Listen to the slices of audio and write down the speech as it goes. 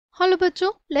Hello bachcho,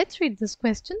 let's read this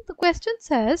question. The question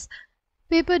says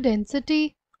vapor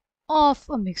density of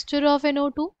a mixture of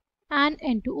NO2 and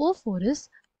N2O4 is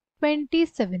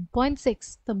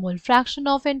 27.6. The mole fraction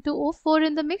of N2O4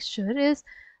 in the mixture is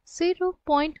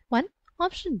 0.1.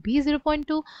 Option B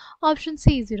 0.2, option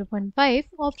C 0.5,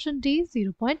 option D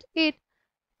 0.8.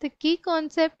 The key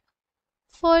concept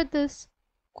for this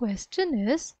question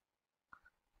is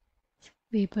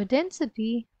vapor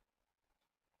density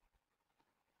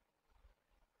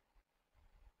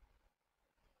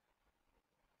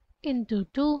into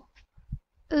 2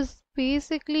 is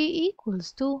basically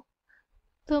equals to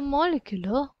the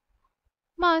molecular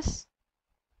mass,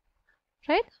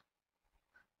 right?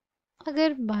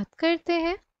 अगर बात करते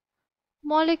हैं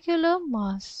molecular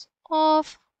mass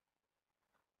of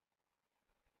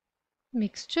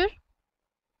mixture,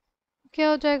 क्या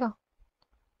हो जाएगा?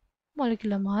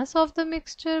 Molecular mass of the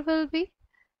mixture will be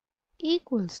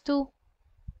equals to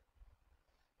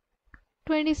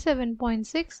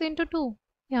 27.6 into 2,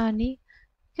 यानी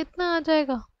कितना आ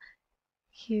जाएगा?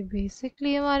 ये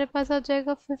बेसिकली हमारे पास आ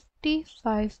जाएगा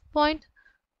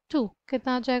 55.2.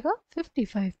 कितना आ जाएगा?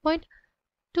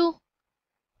 55.2.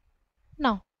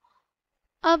 नाउ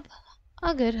अब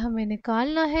अगर हमें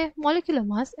निकालना है मॉलिक्यूलर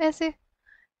मास ऐसे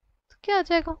तो क्या आ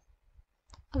जाएगा?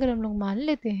 अगर हम लोग मान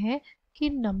लेते हैं कि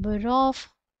number of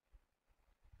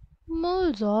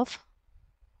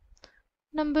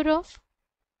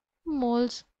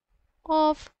moles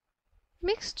of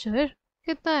mixture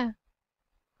कितना है?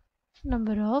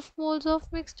 Number of moles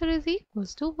of mixture is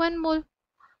equals to 1 मोल,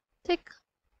 ठीक?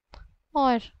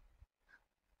 और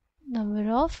number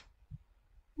of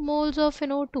moles of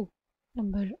NO2,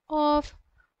 number of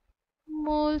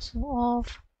moles of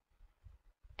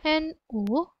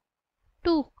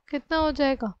NO2 कितना हो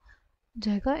जाएगा?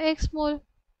 जाएगा x मोल,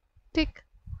 ठीक?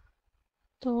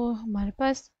 तो हमारे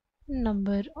पास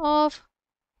number of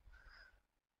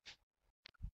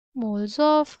moles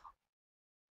of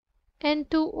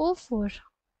N2O4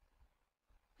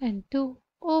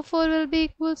 will be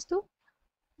equals to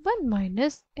 1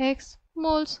 minus x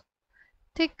moles,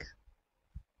 ठीक?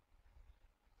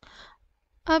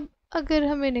 अब अगर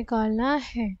हमें निकालना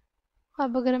है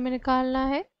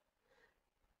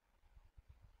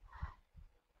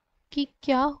कि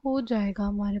क्या हो जाएगा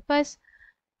हमारे पास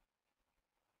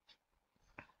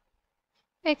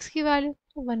x की वैल्यू,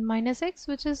 तो 1 minus x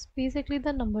which is basically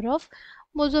the number of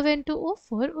moles of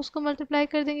N2O4, उसको मल्टीप्लाई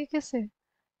कर देंगे किससे?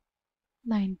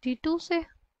 92 से,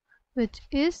 which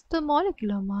is the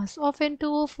molecular mass of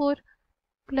N2O4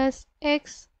 plus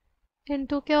x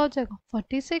into क्या हो जाएगा?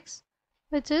 46,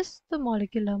 which is the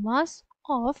molecular mass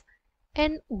of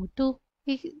NO2.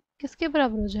 ये किसके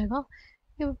बराबर हो जाएगा?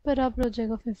 ये बराबर हो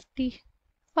जाएगा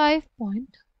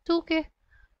 55.2 के.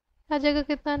 आ जाएगा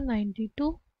कितना?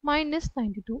 92 minus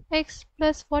 92x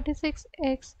plus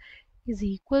 46x is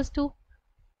equals to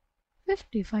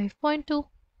 55.2.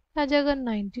 आ जाएगा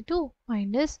 92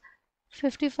 minus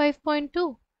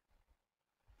 55.2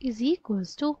 is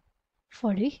equals to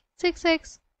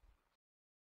 46x.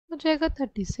 हो जाएगा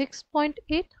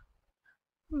 36.8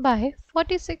 बाय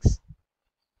 46.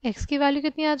 x की वैल्यू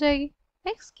कितनी आ जाएगी?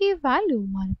 x की वैल्यू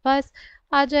हमारे पास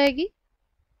आ जाएगी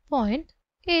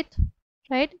 0.8,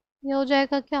 राइट? ये हो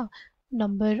जाएगा क्या?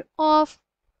 Number of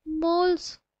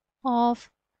moles of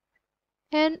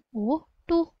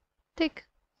NO2, ठीक?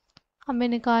 हमें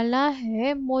निकालना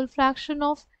है मोल फ्रैक्शन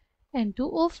ऑफ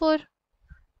N2O4,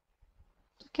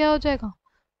 तो क्या हो जाएगा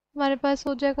हमारे पास?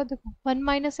 हो जाएगा देखो 1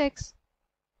 माइनस एक्स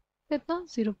कितना?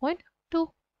 0.2,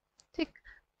 ठीक?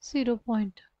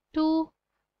 0.2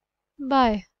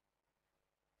 बाय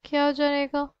क्या हो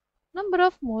जाएगा? नंबर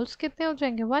ऑफ मोल्स कितने हो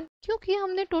जाएंगे? 1, क्योंकि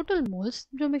हमने टोटल मोल्स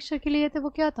जो मिक्सचर के लिए थे वो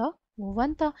क्या था? वो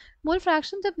 1 था. मोल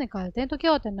फ्रैक्शन जब निकालते हैं तो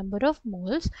क्या होता है? Number of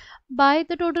moles by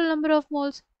the total number of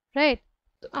moles, right?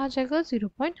 तो आ जाएगा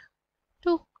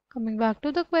 0.2. Coming back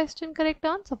to the question, correct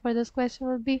answer for this question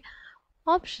will be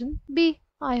option B.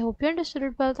 I hope you understood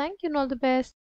it well. Thank you and all the best.